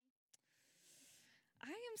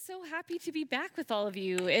am so happy to be back with all of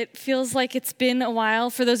you. It feels like it's been a while.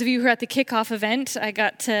 For those of you who are at the kickoff event, I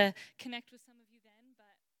got to connect with some of you then,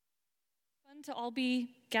 but fun to all be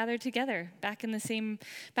gathered together back in this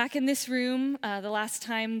room. The last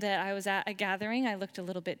time that I was at a gathering, I looked a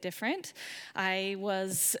little bit different. I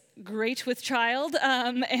was great with child,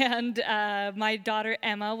 and my daughter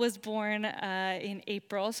Emma was born in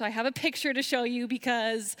April. So I have a picture to show you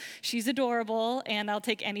because she's adorable, and I'll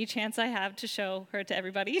take any chance I have to show her to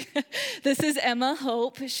everybody. This is Emma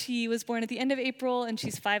Hope. She was born at the end of April, and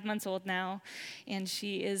she's 5 months old now, and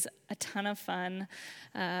she is a ton of fun.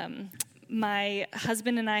 My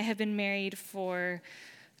husband and I have been married for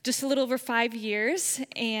just a little over 5 years,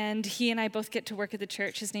 and he and I both get to work at the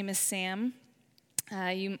church. His name is Sam.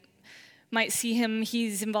 You might see him.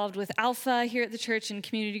 He's involved with Alpha here at the church and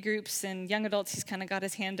community groups and young adults. He's kind of got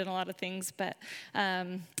his hand in a lot of things, but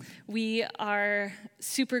we are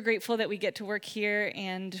super grateful that we get to work here,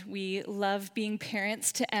 and we love being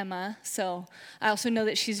parents to Emma. So I also know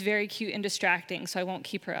that she's very cute and distracting, so I won't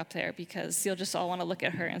keep her up there because you'll just all want to look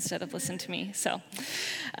at her instead of listen to me. So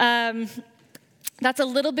that's a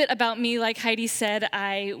little bit about me. Like Heidi said,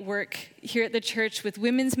 I work here at the church with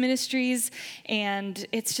women's ministries, and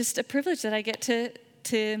it's just a privilege that I get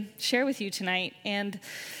to share with you tonight. And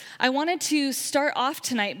I wanted to start off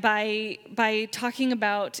tonight by talking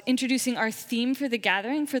about introducing our theme for the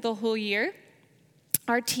gathering for the whole year.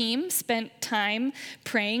 Our team spent time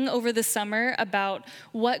praying over the summer about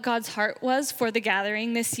what God's heart was for the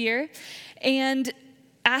gathering this year, and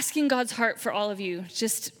asking God's heart for all of you,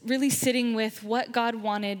 just really sitting with what God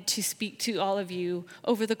wanted to speak to all of you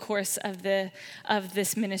over the course of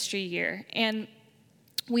this ministry year. And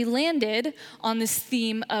we landed on this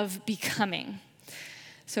theme of becoming.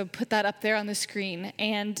 So put that up there on the screen.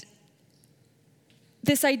 And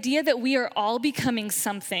this idea that we are all becoming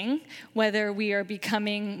something, whether we are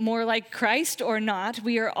becoming more like Christ or not,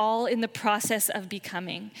 we are all in the process of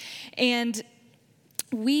becoming. And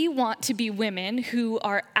we want to be women who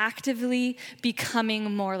are actively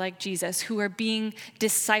becoming more like Jesus, who are being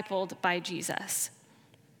discipled by Jesus.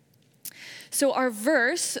 So our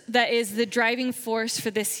verse that is the driving force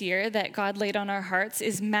for this year that God laid on our hearts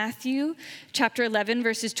is Matthew chapter 11,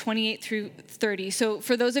 verses 28 through 30. So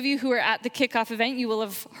for those of you who are at the kickoff event, you will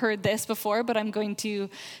have heard this before, but I'm going to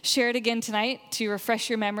share it again tonight to refresh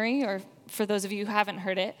your memory, or for those of you who haven't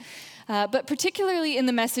heard it. But particularly in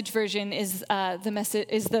the Message version is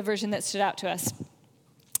the version that stood out to us.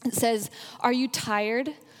 It says, "Are you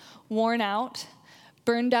tired, worn out,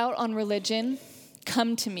 burned out on religion?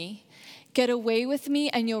 Come to me. Get away with me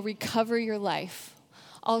and you'll recover your life.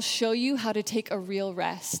 I'll show you how to take a real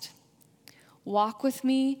rest. Walk with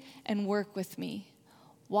me and work with me.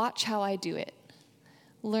 Watch how I do it.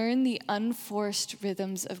 Learn the unforced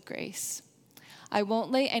rhythms of grace. I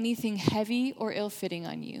won't lay anything heavy or ill-fitting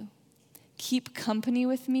on you. Keep company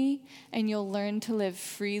with me, and you'll learn to live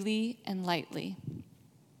freely and lightly."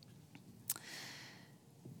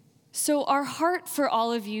 So our heart for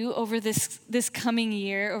all of you over this coming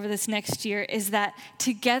year, over this next year, is that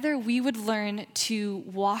together we would learn to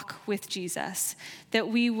walk with Jesus, that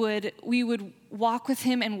we would walk with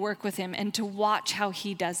him and work with him, and to watch how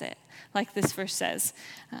he does it, like this verse says.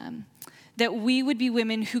 That we would be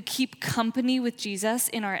women who keep company with Jesus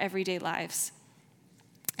in our everyday lives.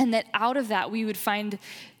 And that out of that, we would find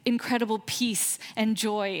incredible peace and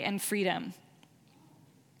joy and freedom.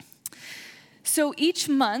 So each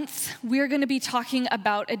month, we're going to be talking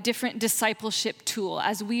about a different discipleship tool.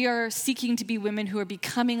 As we are seeking to be women who are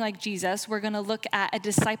becoming like Jesus, we're going to look at a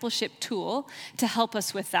discipleship tool to help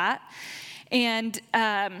us with that. And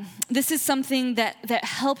this is something that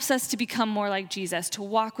helps us to become more like Jesus, to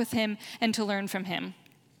walk with him and to learn from him.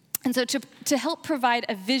 And so to help provide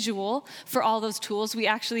a visual for all those tools, we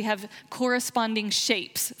actually have corresponding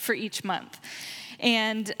shapes for each month.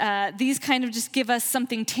 And these kind of just give us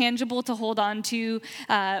something tangible to hold on to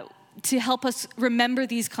help us remember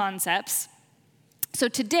these concepts. So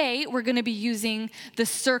today, we're going to be using the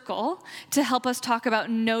circle to help us talk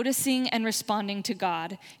about noticing and responding to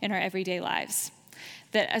God in our everyday lives.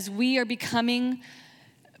 That as we are becoming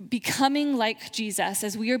like Jesus,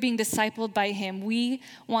 as we are being discipled by him, we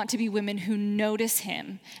want to be women who notice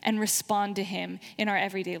him and respond to him in our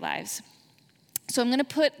everyday lives. So I'm going to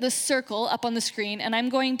put the circle up on the screen, and I'm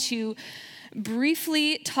going to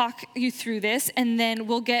briefly talk you through this, and then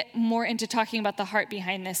we'll get more into talking about the heart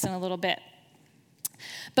behind this in a little bit.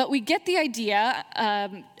 But we get the idea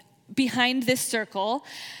behind this circle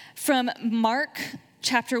from Mark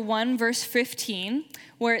chapter 1, verse 15,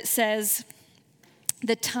 where it says,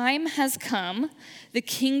 "The time has come, the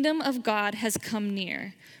kingdom of God has come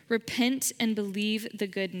near. repent and believe the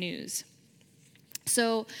good news.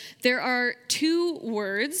 So there are two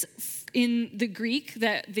words in the Greek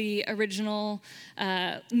that the original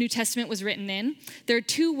New Testament was written in. There are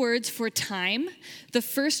two words for time. The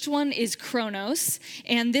first one is chronos,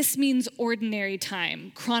 and this means ordinary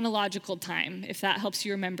time, chronological time, if that helps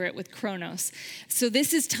you remember it with chronos. So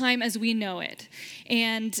this is time as we know it.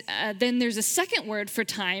 And then there's a second word for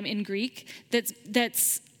time in Greek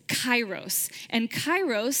that's kairos. And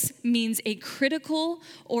kairos means a critical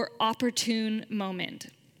or opportune moment.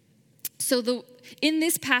 So in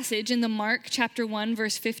this passage, in the Mark chapter 1,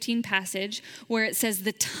 verse 15 passage, where it says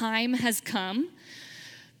the time has come,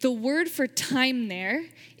 the word for time there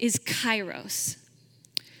is kairos.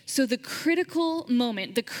 So the critical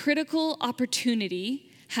moment, the critical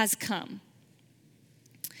opportunity has come.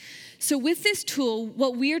 So with this tool,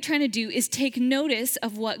 what we are trying to do is take notice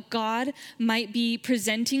of what God might be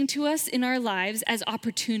presenting to us in our lives as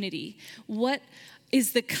opportunity. What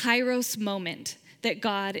is the kairos moment that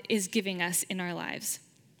God is giving us in our lives?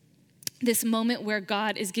 This moment where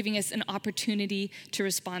God is giving us an opportunity to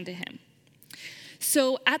respond to him.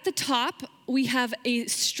 So at the top, we have a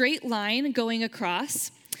straight line going across.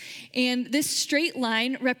 And this straight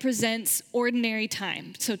line represents ordinary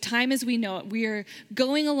time. So time as we know it. We are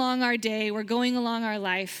going along our day, we're going along our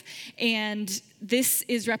life, and this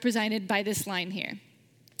is represented by this line here.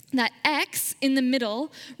 That X in the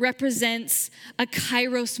middle represents a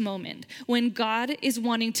kairos moment, when God is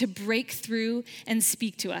wanting to break through and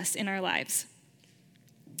speak to us in our lives.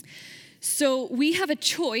 So we have a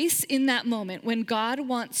choice in that moment when God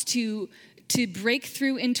wants to break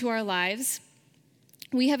through into our lives.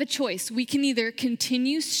 We have a choice. We can either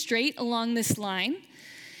continue straight along this line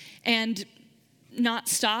and not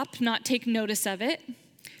stop, not take notice of it.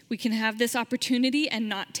 We can have this opportunity and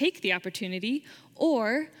not take the opportunity,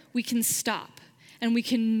 or we can stop and we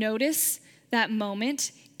can notice that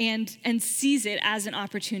moment and seize it as an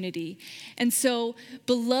opportunity. And so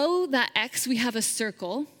below that X, we have a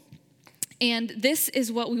circle. And this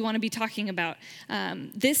is what we want to be talking about.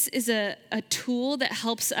 This is a tool that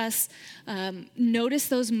helps us notice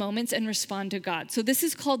those moments and respond to God. So this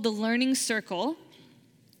is called the learning circle.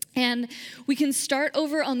 And we can start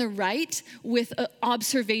over on the right with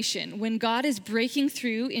observation. When God is breaking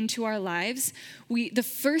through into our lives, the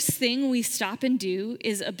first thing we stop and do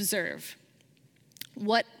is observe.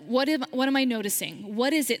 What am I noticing?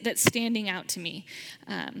 What is it that's standing out to me?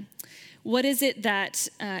 What is it that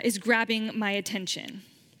is grabbing my attention?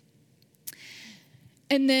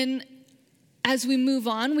 And then as we move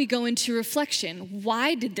on, we go into reflection.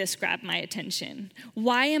 Why did this grab my attention?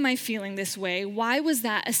 Why am I feeling this way? Why was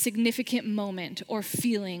that a significant moment or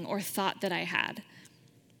feeling or thought that I had?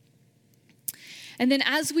 And then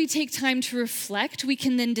as we take time to reflect, we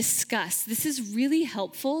can then discuss. This is really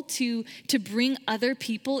helpful to bring other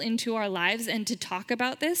people into our lives and to talk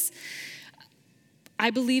about this. I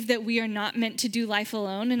believe that we are not meant to do life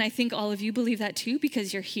alone, and I think all of you believe that too,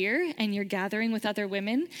 because you're here and you're gathering with other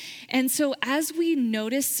women. And so as we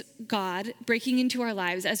notice God breaking into our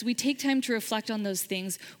lives, as we take time to reflect on those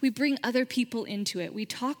things, we bring other people into it. We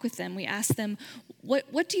talk with them. We ask them,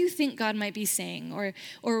 what do you think God might be saying?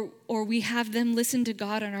 Or we have them listen to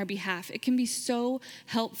God on our behalf. It can be so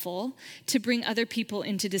helpful to bring other people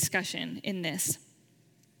into discussion in this.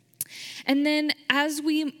 And then as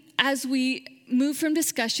we move from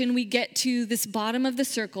discussion, we get to this bottom of the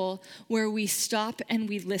circle where we stop and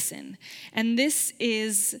we listen. And this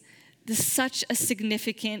is such a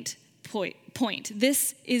significant point.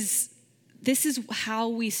 This is how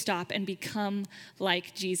we stop and become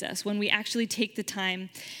like Jesus, when we actually take the time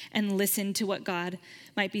and listen to what God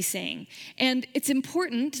might be saying. And it's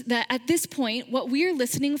important that at this point, what we are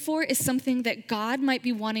listening for is something that God might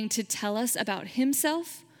be wanting to tell us about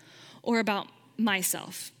himself or about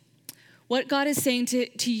myself. What God is saying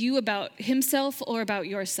to you about himself or about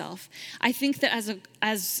yourself. I think that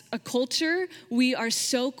as a culture, we are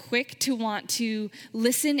so quick to want to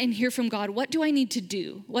listen and hear from God. What do I need to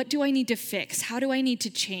do? What do I need to fix? How do I need to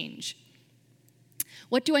change?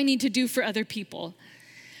 What do I need to do for other people?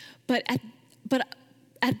 But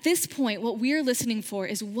at this point, what we are listening for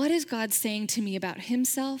is, what is God saying to me about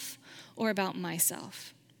himself or about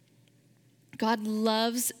myself? God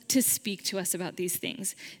loves to speak to us about these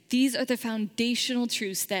things. These are the foundational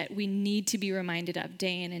truths that we need to be reminded of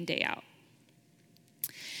day in and day out.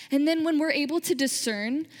 And then when we're able to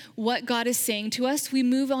discern what God is saying to us, we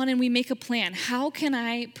move on and we make a plan. How can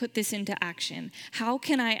I put this into action? How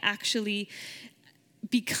can I actually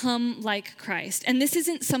become like Christ? And this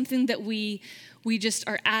isn't something that we we just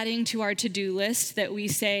are adding to our to-do list, that we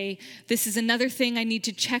say, this is another thing I need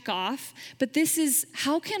to check off. But this is,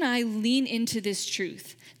 how can I lean into this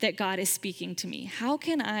truth that God is speaking to me? How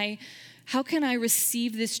can I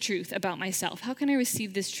receive this truth about myself? How can I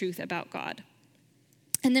receive this truth about God?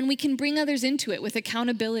 And then we can bring others into it with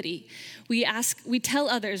accountability. We tell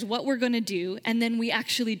others what we're going to do, and then we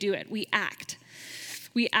actually do it. We act.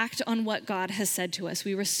 We act on what God has said to us.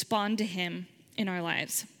 We respond to him in our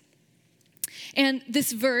lives. And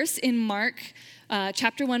this verse in Mark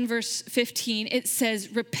chapter 1, verse 15, it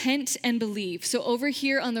says, repent and believe. So over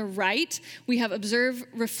here on the right, we have observe,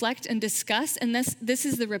 reflect, and discuss. And this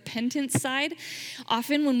is the repentance side.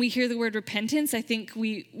 Often when we hear the word repentance, I think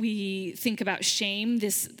we think about shame,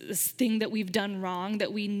 this thing that we've done wrong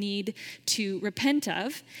that we need to repent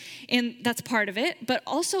of. And that's part of it. But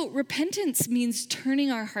also repentance means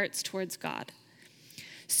turning our hearts towards God.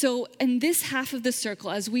 So in this half of the circle,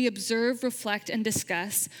 as we observe, reflect, and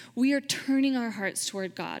discuss, we are turning our hearts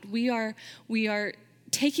toward God. We are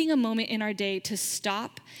taking a moment in our day to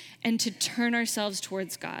stop and to turn ourselves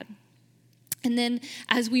towards God. And then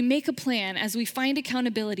as we make a plan, as we find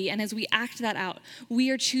accountability, and as we act that out, we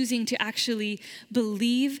are choosing to actually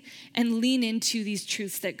believe and lean into these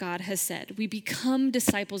truths that God has said. We become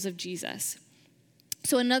disciples of Jesus.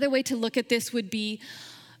 So another way to look at this would be,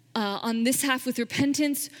 on this half with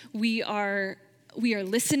repentance, we are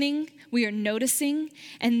listening, we are noticing,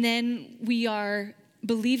 and then we are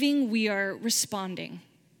believing, we are responding.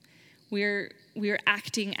 We are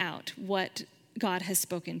acting out what God has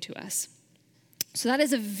spoken to us. So that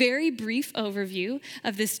is a very brief overview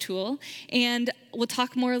of this tool, and we'll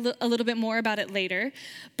talk a little bit more about it later.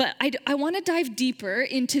 But I want to dive deeper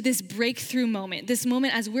into this breakthrough moment, this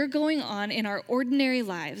moment as we're going on in our ordinary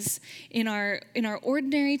lives, in our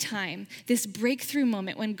ordinary time, this breakthrough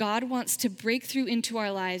moment when God wants to break through into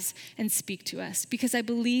our lives and speak to us. Because I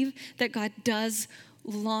believe that God does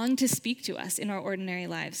long to speak to us in our ordinary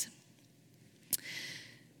lives.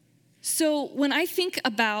 So when I think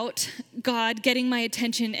about God getting my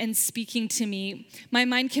attention and speaking to me, my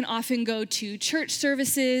mind can often go to church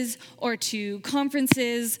services or to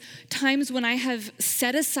conferences, times when I have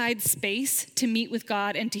set aside space to meet with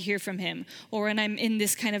God and to hear from him, or when I'm in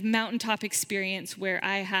this kind of mountaintop experience where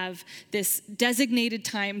I have this designated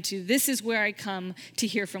time this is where I come to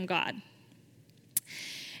hear from God.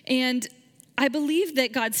 And I believe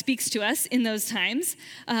that God speaks to us in those times,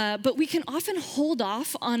 but we can often hold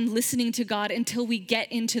off on listening to God until we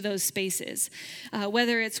get into those spaces,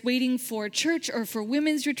 whether it's waiting for church or for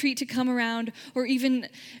women's retreat to come around, or even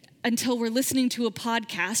until we're listening to a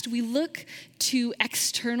podcast. We look to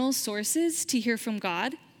external sources to hear from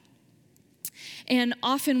God, and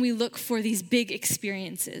often we look for these big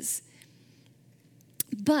experiences.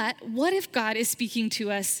 But what if God is speaking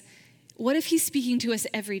to us? What if he's speaking to us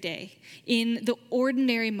every day in the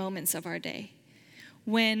ordinary moments of our day?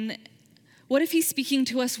 What if he's speaking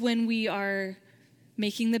to us when we are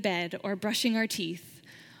making the bed or brushing our teeth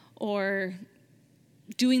or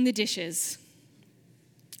doing the dishes,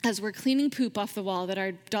 as we're cleaning poop off the wall that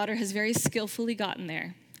our daughter has very skillfully gotten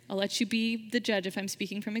there? I'll let you be the judge if I'm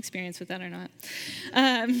speaking from experience with that or not.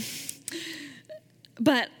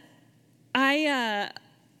 But I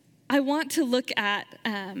want to look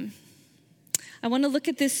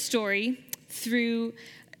at this story through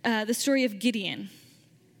the story of Gideon.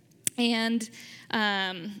 And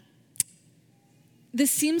this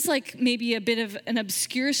seems like maybe a bit of an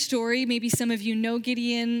obscure story. Maybe some of you know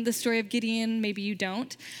Gideon, the story of Gideon, maybe you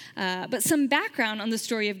don't. But some background on the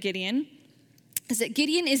story of Gideon is that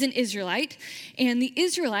Gideon is an Israelite, and the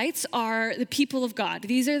Israelites are the people of God.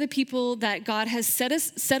 These are the people that God has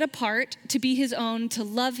set apart to be his own, to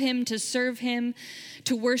love him, to serve him,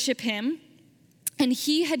 to worship him. And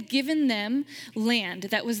he had given them land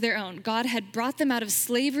that was their own. God had brought them out of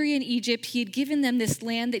slavery in Egypt. He had given them this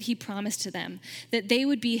land that he promised to them, that they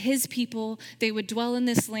would be his people, they would dwell in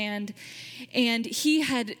this land. And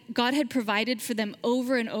God had provided for them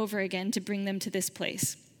over and over again to bring them to this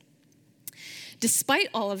place. Despite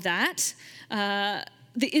all of that,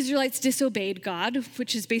 the Israelites disobeyed God,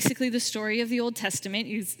 which is basically the story of the Old Testament.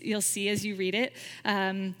 You'll see as you read it.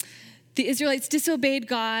 The Israelites disobeyed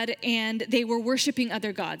God, and they were worshiping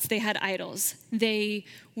other gods. They had idols. They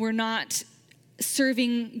were not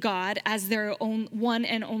serving God as their own one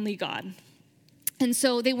and only God. And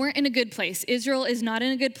so they weren't in a good place. Israel is not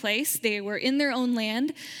in a good place. They were in their own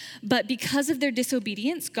land, but because of their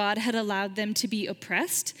disobedience, God had allowed them to be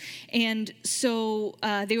oppressed. And so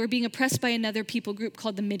they were being oppressed by another people group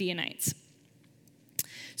called the Midianites.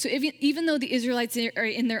 So even though the Israelites are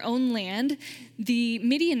in their own land, the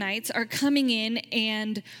Midianites are coming in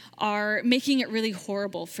and are making it really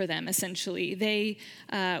horrible for them, essentially.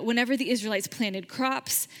 Whenever the Israelites planted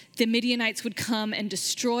crops, the Midianites would come and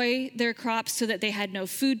destroy their crops so that they had no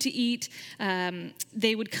food to eat.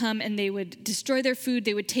 They would come and they would destroy their food.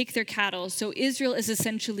 They would take their cattle. So Israel is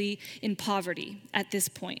essentially in poverty at this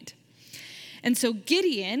point. And so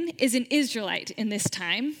Gideon is an Israelite in this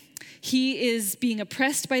time. He is being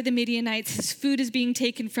oppressed by the Midianites. His food is being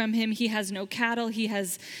taken from him. He has no cattle. He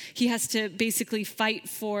has to basically fight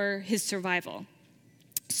for his survival.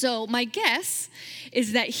 So my guess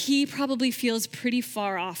is that he probably feels pretty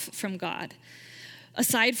far off from God.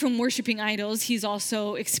 Aside from worshiping idols, he's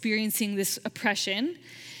also experiencing this oppression.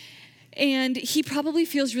 And he probably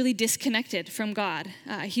feels really disconnected from God.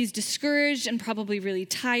 He's discouraged and probably really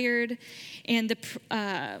tired. And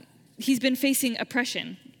he's been facing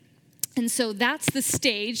oppression. And so that's the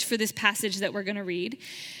stage for this passage that we're going to read.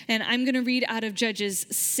 And I'm going to read out of Judges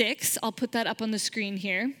 6. I'll put that up on the screen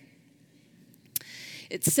here.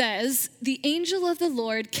 It says, "The angel of the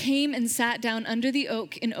Lord came and sat down under the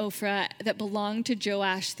oak in Ophrah that belonged to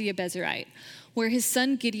Joash the Abiezrite, where his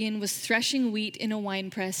son Gideon was threshing wheat in a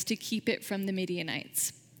winepress to keep it from the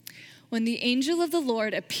Midianites. When the angel of the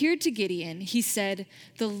Lord appeared to Gideon, he said,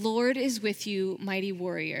 'The Lord is with you, mighty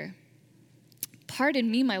warrior.'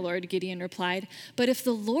 'Pardon me, my lord,' Gideon replied, 'but if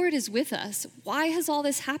the Lord is with us, why has all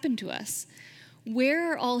this happened to us?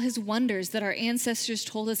 Where are all his wonders that our ancestors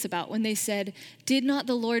told us about when they said, "Did not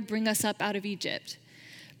the Lord bring us up out of Egypt?"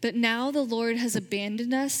 But now the Lord has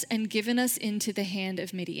abandoned us and given us into the hand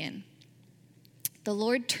of Midian.' The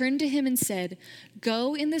Lord turned to him and said,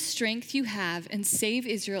 'Go in the strength you have and save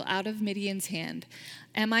Israel out of Midian's hand.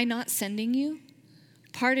 Am I not sending you?'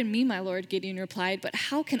 'Pardon me, my lord,' Gideon replied, 'but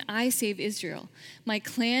how can I save Israel? My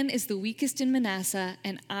clan is the weakest in Manasseh,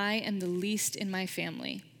 and I am the least in my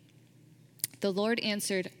family.' The Lord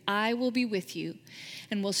answered, 'I will be with you,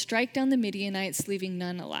 and will strike down the Midianites, leaving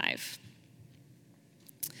none alive.'"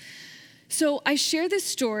 So I share this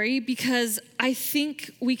story because I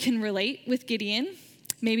think we can relate with Gideon,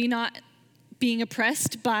 maybe not being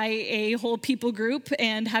oppressed by a whole people group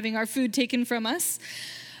and having our food taken from us,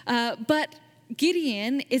 but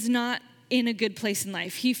Gideon is not in a good place in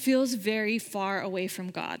life. He feels very far away from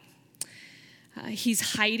God.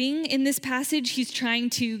 He's hiding in this passage. He's trying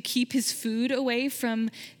to keep his food away from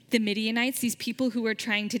the Midianites, these people who are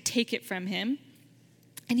trying to take it from him.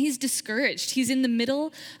 And he's discouraged. He's in the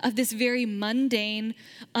middle of this very mundane,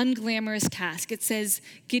 unglamorous task. It says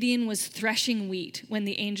Gideon was threshing wheat when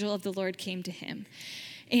the angel of the Lord came to him.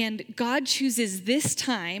 And God chooses this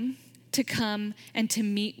time to come and to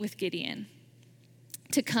meet with Gideon,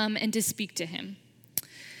 to come and to speak to him.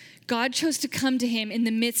 God chose to come to him in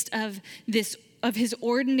the midst of his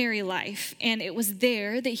ordinary life, and it was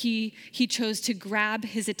there that he chose to grab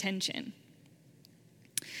his attention.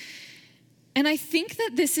 And I think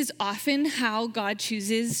that this is often how God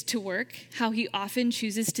chooses to work, how he often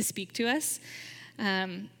chooses to speak to us.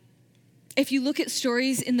 If you look at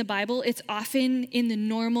stories in the Bible, it's often in the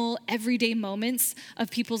normal, everyday moments of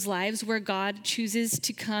people's lives where God chooses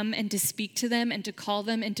to come and to speak to them and to call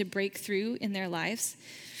them and to break through in their lives.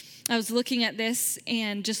 I was looking at this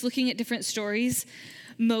and just looking at different stories.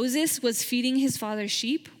 Moses was feeding his father's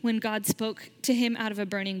sheep when God spoke to him out of a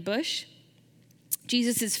burning bush.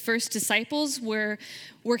 Jesus' first disciples were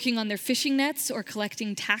working on their fishing nets or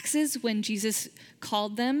collecting taxes when Jesus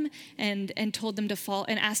called them and told them to follow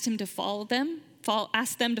and asked them to follow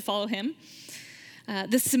him.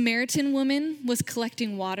 The Samaritan woman was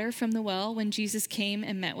collecting water from the well when Jesus came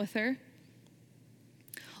and met with her.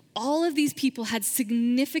 All of these people had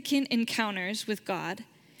significant encounters with God,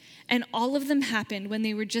 and all of them happened when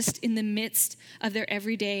they were just in the midst of their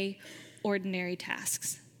everyday, ordinary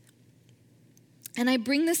tasks. And I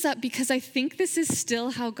bring this up because I think this is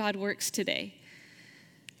still how God works today.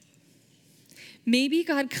 Maybe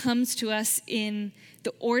God comes to us in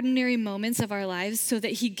the ordinary moments of our lives so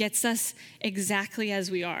that he gets us exactly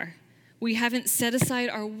as we are. We haven't set aside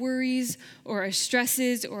our worries or our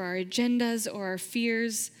stresses or our agendas or our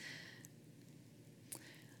fears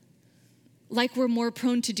like we're more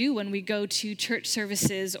prone to do when we go to church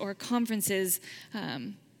services or conferences.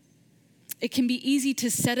 It can be easy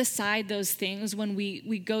to set aside those things when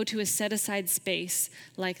we go to a set-aside space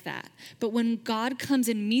like that. But when God comes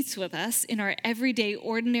and meets with us in our everyday,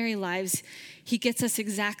 ordinary lives, he gets us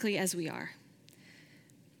exactly as we are.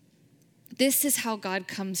 This is how God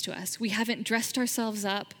comes to us. We haven't dressed ourselves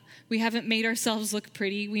up. We haven't made ourselves look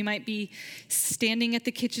pretty. We might be standing at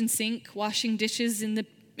the kitchen sink, washing dishes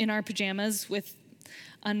in our pajamas with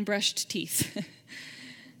unbrushed teeth.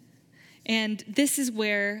 And this is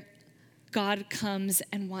where God comes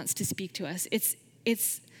and wants to speak to us.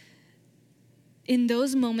 It's in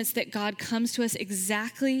those moments that God comes to us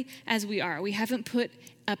exactly as we are. We haven't put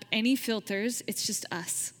up any filters. It's just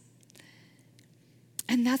us.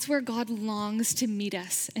 And that's where God longs to meet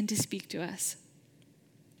us and to speak to us.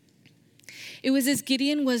 It was as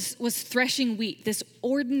Gideon was threshing wheat, this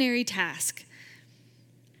ordinary task,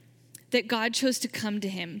 that God chose to come to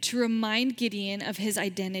him to remind Gideon of his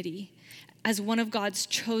identity as one of God's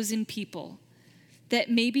chosen people, that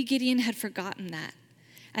maybe Gideon had forgotten that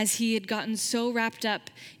as he had gotten so wrapped up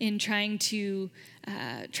in trying to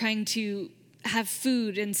have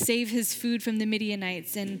food and save his food from the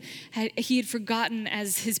Midianites, and he had forgotten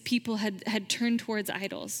as his people had turned towards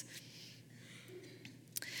idols.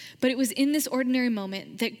 But it was in this ordinary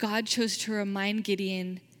moment that God chose to remind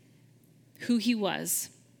Gideon who he was,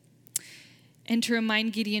 and to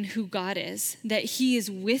remind Gideon who God is, that he is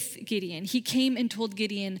with Gideon. He came and told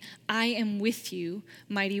Gideon, "I am with you,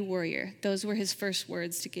 mighty warrior." Those were his first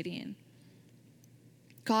words to Gideon.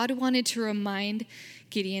 God wanted to remind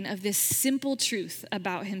Gideon of this simple truth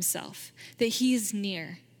about himself, that he is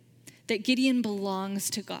near, that Gideon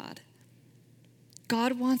belongs to God.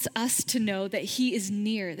 God wants us to know that he is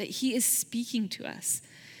near, that he is speaking to us.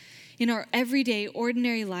 In our everyday,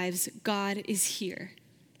 ordinary lives, God is here.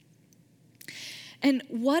 And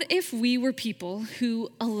what if we were people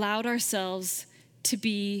who allowed ourselves to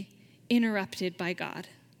be interrupted by God,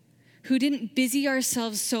 who didn't busy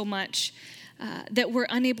ourselves so much that we're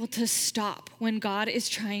unable to stop when God is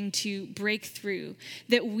trying to break through,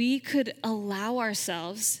 that we could allow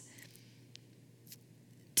ourselves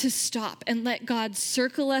to stop and let God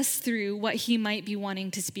circle us through what he might be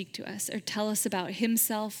wanting to speak to us or tell us about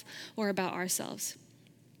himself or about ourselves.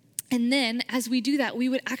 And then, as we do that, we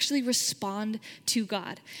would actually respond to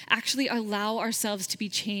God, actually allow ourselves to be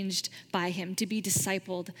changed by him, to be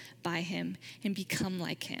discipled by him, and become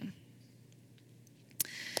like him.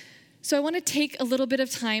 So I want to take a little bit of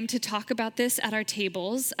time to talk about this at our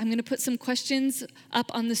tables. I'm going to put some questions up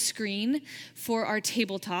on the screen for our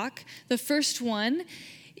table talk. The first one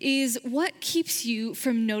is, what keeps you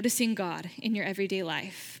from noticing God in your everyday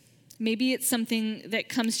life? Maybe it's something that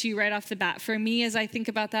comes to you right off the bat. For me, as I think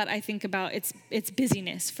about that, I think about it's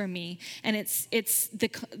busyness for me, and it's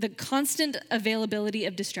the constant availability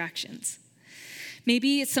of distractions.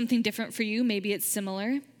 Maybe it's something different for you. Maybe it's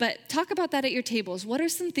similar. But talk about that at your tables. What are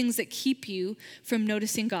some things that keep you from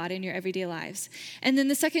noticing God in your everyday lives? And then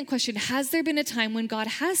the second question, has there been a time when God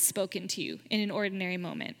has spoken to you in an ordinary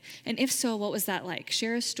moment? And if so, what was that like?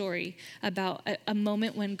 Share a story about a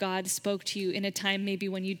moment when God spoke to you in a time maybe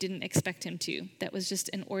when you didn't expect him to. That was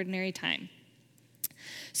just an ordinary time.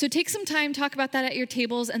 So take some time, talk about that at your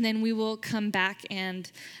tables, and then we will come back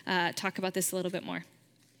and talk about this a little bit more.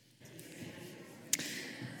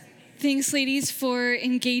 Thanks, ladies, for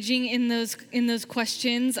engaging in those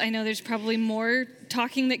questions. I know there's probably more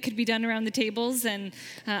talking that could be done around the tables, and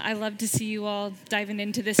I love to see you all diving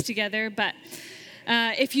into this together. But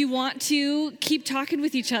if you want to keep talking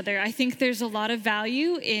with each other, I think there's a lot of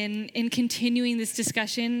value in continuing this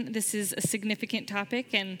discussion. This is a significant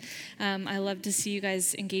topic, and I love to see you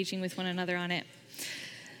guys engaging with one another on it.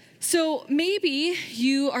 So maybe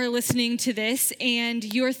you are listening to this and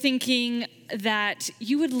you're thinking that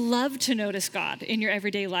you would love to notice God in your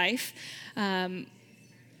everyday life,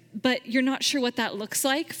 but you're not sure what that looks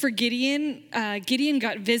like. For Gideon, Gideon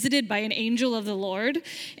got visited by an angel of the Lord,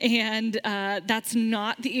 and that's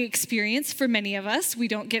not the experience for many of us. We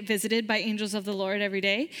don't get visited by angels of the Lord every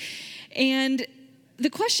day. And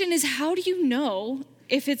the question is, how do you know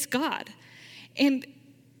if it's God? And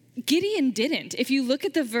Gideon didn't. If you look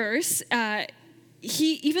at the verse,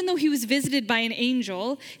 even though he was visited by an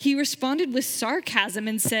angel, he responded with sarcasm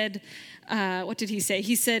and said, what did he say?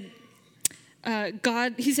 He said,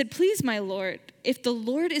 "Please, my Lord, if the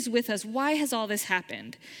Lord is with us, why has all this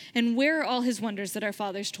happened? And where are all his wonders that our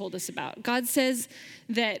fathers told us about?" God says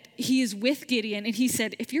that he is with Gideon, and he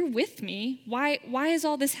said, if you're with me, why has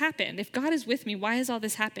all this happened? If God is with me, why has all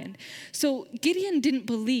this happened? So Gideon didn't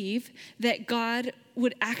believe that God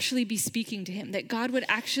would actually be speaking to him, that God would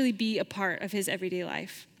actually be a part of his everyday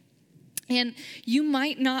life. And you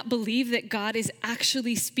might not believe that God is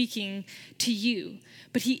actually speaking to you,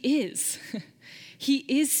 but he is. He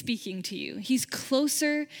is speaking to you. He's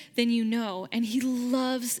closer than you know, and he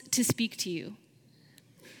loves to speak to you.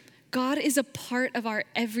 God is a part of our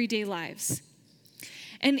everyday lives.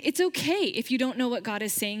 And it's okay if you don't know what God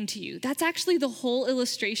is saying to you. That's actually the whole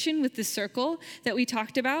illustration with the circle that we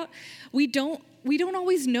talked about. We don't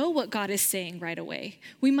always know what God is saying right away.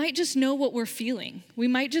 We might just know what we're feeling. We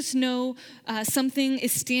might just know something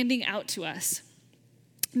is standing out to us.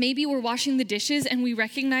 Maybe we're washing the dishes and we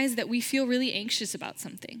recognize that we feel really anxious about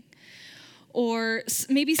something. Or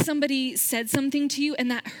maybe somebody said something to you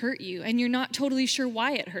and that hurt you and you're not totally sure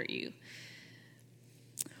why it hurt you.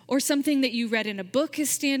 Or something that you read in a book is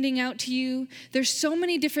standing out to you. There's so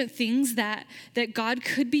many different things that God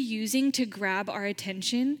could be using to grab our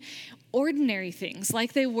attention. Ordinary things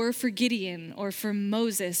like they were for Gideon or for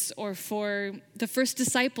Moses or for the first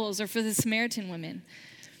disciples or for the Samaritan women.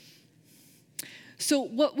 So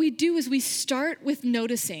what we do is we start with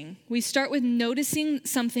noticing. We start with noticing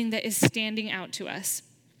something that is standing out to us.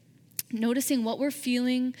 Noticing what we're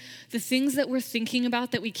feeling, the things that we're thinking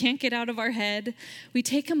about that we can't get out of our head. We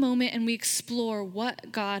take a moment and we explore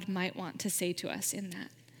what God might want to say to us in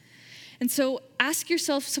that. And so ask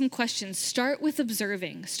yourself some questions. Start with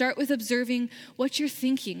observing. Start with observing what you're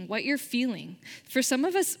thinking, what you're feeling. For some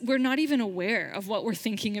of us, we're not even aware of what we're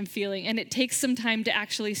thinking and feeling, and it takes some time to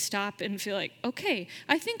actually stop and feel like, okay,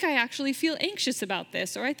 I think I actually feel anxious about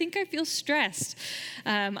this, or I think I feel stressed.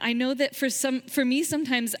 I know that for me,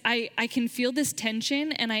 sometimes I can feel this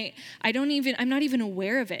tension, and I'm not even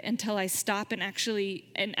aware of it until I stop and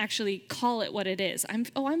actually call it what it is.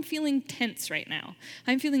 I'm feeling tense right now.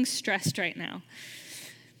 I'm feeling stressed right now.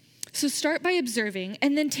 So start by observing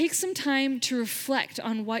and then take some time to reflect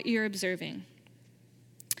on what you're observing.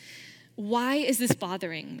 Why is this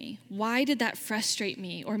bothering me? Why did that frustrate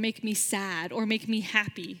me or make me sad or make me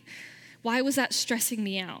happy? Why was that stressing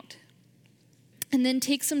me out? And then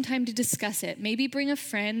take some time to discuss it. Maybe bring a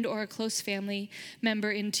friend or a close family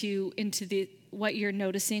member into what you're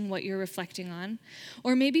noticing, what you're reflecting on.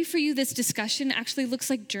 Or maybe for you, this discussion actually looks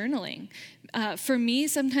like journaling. For me,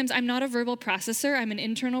 sometimes I'm not a verbal processor, I'm an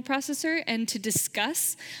internal processor, and to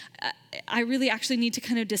discuss, I really actually need to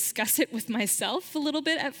kind of discuss it with myself a little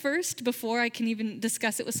bit at first before I can even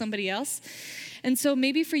discuss it with somebody else. And so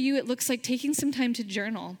maybe for you, it looks like taking some time to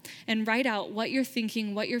journal and write out what you're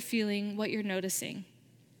thinking, what you're feeling, what you're noticing.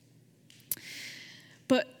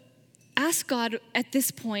 But ask God at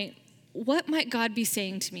this point, what might God be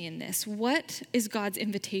saying to me in this? What is God's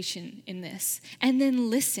invitation in this? And then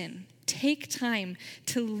listen. Take time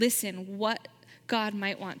to listen what God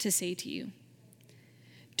might want to say to you.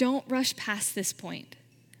 Don't rush past this point.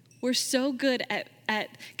 We're so good at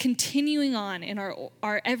continuing on in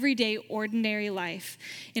our everyday, ordinary life,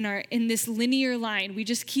 in this linear line. We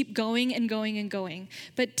just keep going and going and going.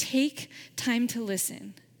 But take time to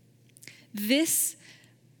listen. This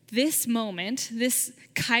moment, this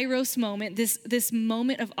Kairos moment, this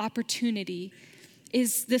moment of opportunity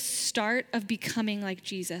is the start of becoming like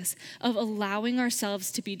Jesus, of allowing ourselves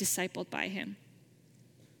to be discipled by him.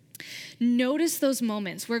 Notice those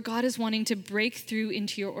moments where God is wanting to break through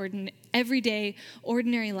into your everyday,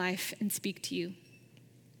 ordinary life and speak to you.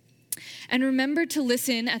 And remember to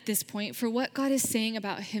listen at this point for what God is saying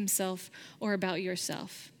about himself or about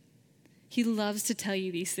yourself. He loves to tell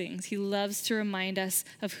you these things. He loves to remind us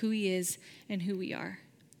of who he is and who we are.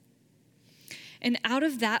 And out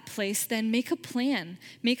of that place, then make a plan.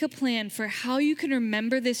 Make a plan for how you can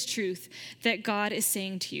remember this truth that God is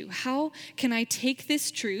saying to you. How can I take this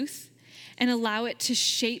truth and allow it to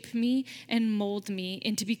shape me and mold me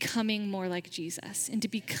into becoming more like Jesus, into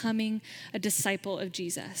becoming a disciple of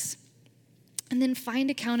Jesus? And then find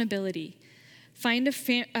accountability. Find a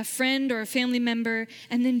friend or a family member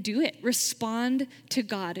and then do it. Respond to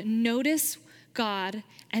God. Notice God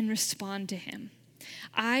and respond to him.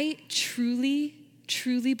 I truly,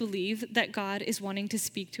 truly believe that God is wanting to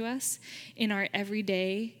speak to us in our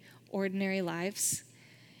everyday, ordinary lives.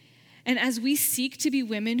 And as we seek to be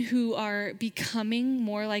women who are becoming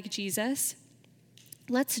more like Jesus,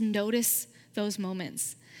 let's notice those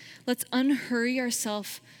moments. Let's unhurry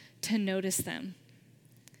ourselves to notice them,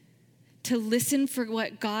 to listen for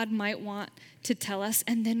what God might want to tell us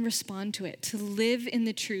and then respond to it, to live in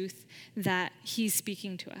the truth that he's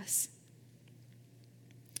speaking to us.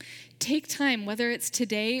 Take time, whether it's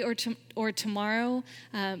today or tomorrow,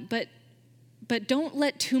 but don't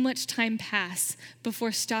let too much time pass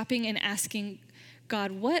before stopping and asking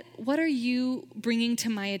God, what are you bringing to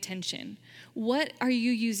my attention? What are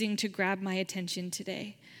you using to grab my attention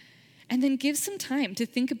today? And then give some time to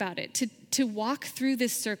think about it, to walk through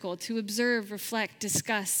this circle, to observe, reflect,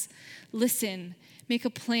 discuss, listen, make a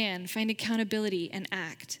plan, find accountability, and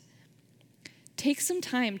act. Take some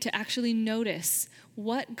time to actually notice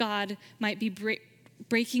what God might be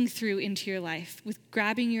breaking through into your life, with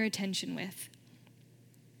grabbing your attention with.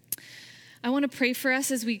 I want to pray for us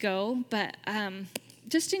as we go, but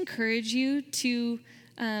just encourage you to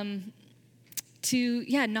not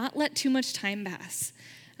let too much time pass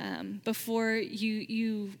before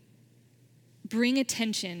you bring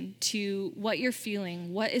attention to what you're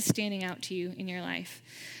feeling, what is standing out to you in your life.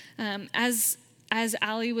 As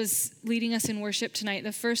Ali was leading us in worship tonight,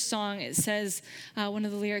 the first song, it says, one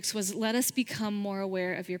of the lyrics was, "Let us become more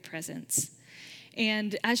aware of your presence."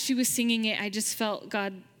 And as she was singing it, I just felt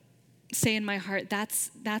God say in my heart,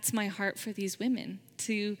 that's my heart for these women,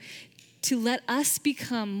 to let us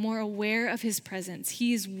become more aware of his presence.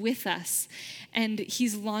 He is with us, and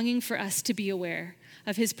he's longing for us to be aware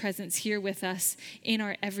of his presence here with us in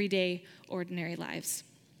our everyday, ordinary lives.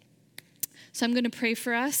 So I'm going to pray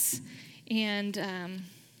for us, and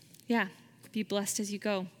be blessed as you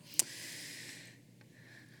go.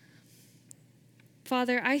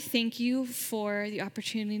 Father, I thank you for the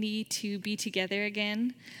opportunity to be together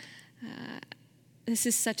again. This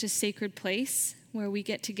is such a sacred place where we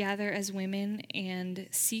get to gather as women and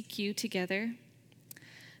seek you together.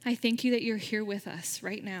 I thank you that you're here with us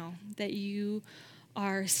right now, that you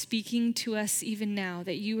are speaking to us even now,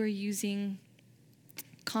 that you are using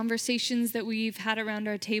conversations that we've had around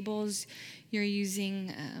our tables. You're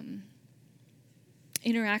using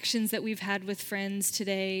interactions that we've had with friends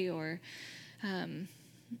today, or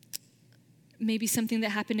maybe something that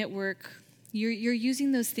happened at work. You're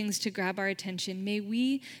using those things to grab our attention. May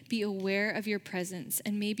we be aware of your presence,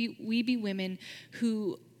 and maybe we be women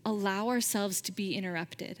who allow ourselves to be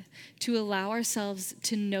interrupted, to allow ourselves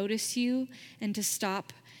to notice you and to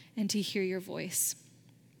stop and to hear your voice.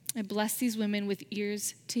 I bless these women with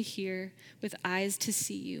ears to hear, with eyes to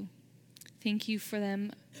see you. Thank you for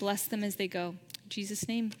them. Bless them as they go. In Jesus'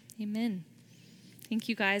 name, amen. Thank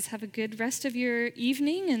you, guys. Have a good rest of your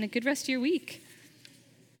evening and a good rest of your week.